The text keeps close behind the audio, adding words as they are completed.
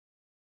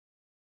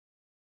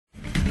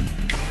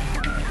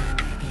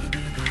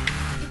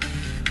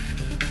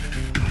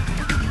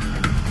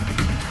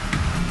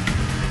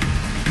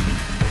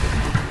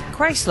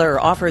Chrysler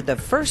offered the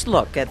first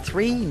look at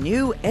 3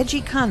 new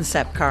edgy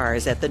concept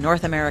cars at the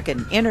North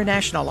American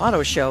International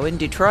Auto Show in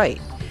Detroit.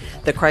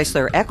 The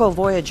Chrysler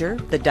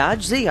EcoVoyager, the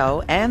Dodge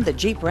ZEO, and the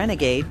Jeep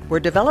Renegade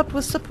were developed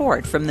with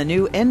support from the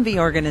new ENVI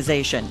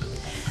organization.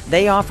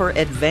 They offer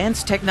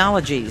advanced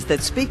technologies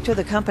that speak to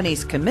the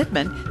company's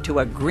commitment to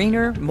a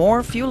greener,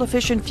 more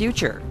fuel-efficient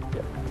future.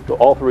 So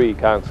all 3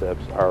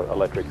 concepts are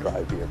electric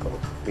drive vehicles,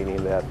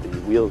 meaning that the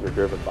wheels are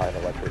driven by an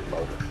electric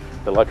motor.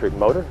 The electric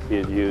motor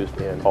is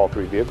used in all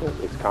 3 vehicles.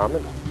 It's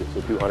common. It's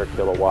a 200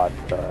 kilowatt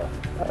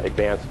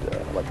advanced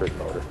electric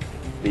motor.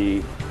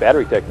 The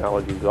battery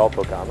technology is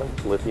also common,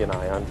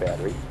 lithium-ion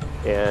battery,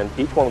 and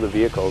each one of the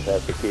vehicles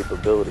has the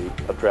capability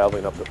of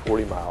traveling up to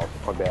 40 miles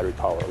on battery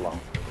power alone.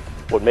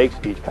 What makes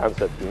each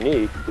concept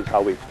unique is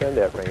how we extend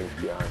that range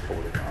beyond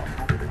 40 miles.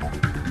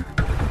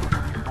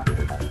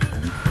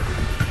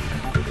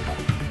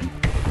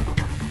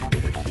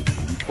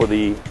 For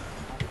the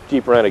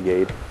Jeep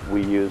Renegade,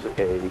 we use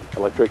an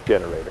electric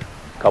generator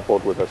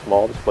coupled with a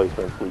small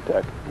displacement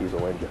Fleetech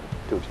diesel engine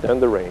to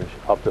extend the range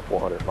up to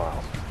 400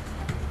 miles.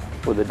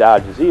 For the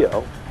Dodge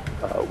ZEO,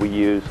 we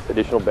use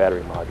additional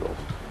battery modules.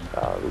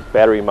 These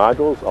battery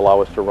modules allow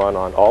us to run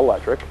on all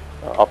electric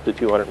up to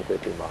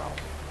 250 miles.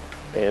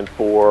 And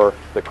for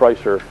the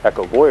Chrysler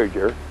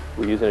EcoVoyager,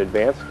 we use an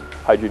advanced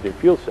hydrogen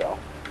fuel cell.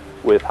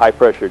 With high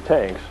pressure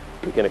tanks,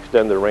 we can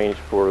extend the range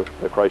for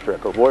the Chrysler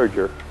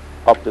EcoVoyager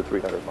up to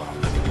 300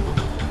 miles.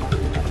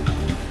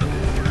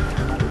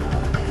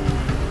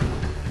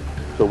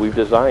 So we've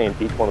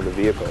designed each one of the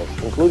vehicles,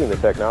 including the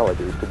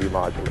technologies, to be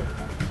modular.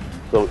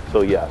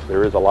 So yes,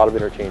 there is a lot of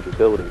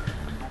interchangeability.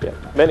 Yeah,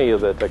 many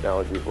of the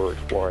technologies we're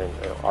exploring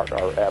are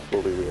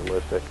absolutely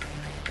realistic.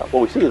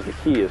 What we see as the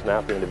key is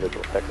not the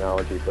individual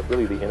technology, but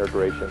really the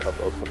integration of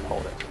those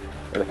components.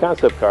 And the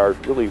concept cars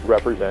really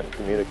represent and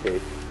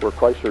communicate where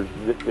Chrysler's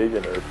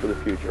vision is for the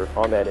future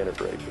on that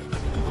integration.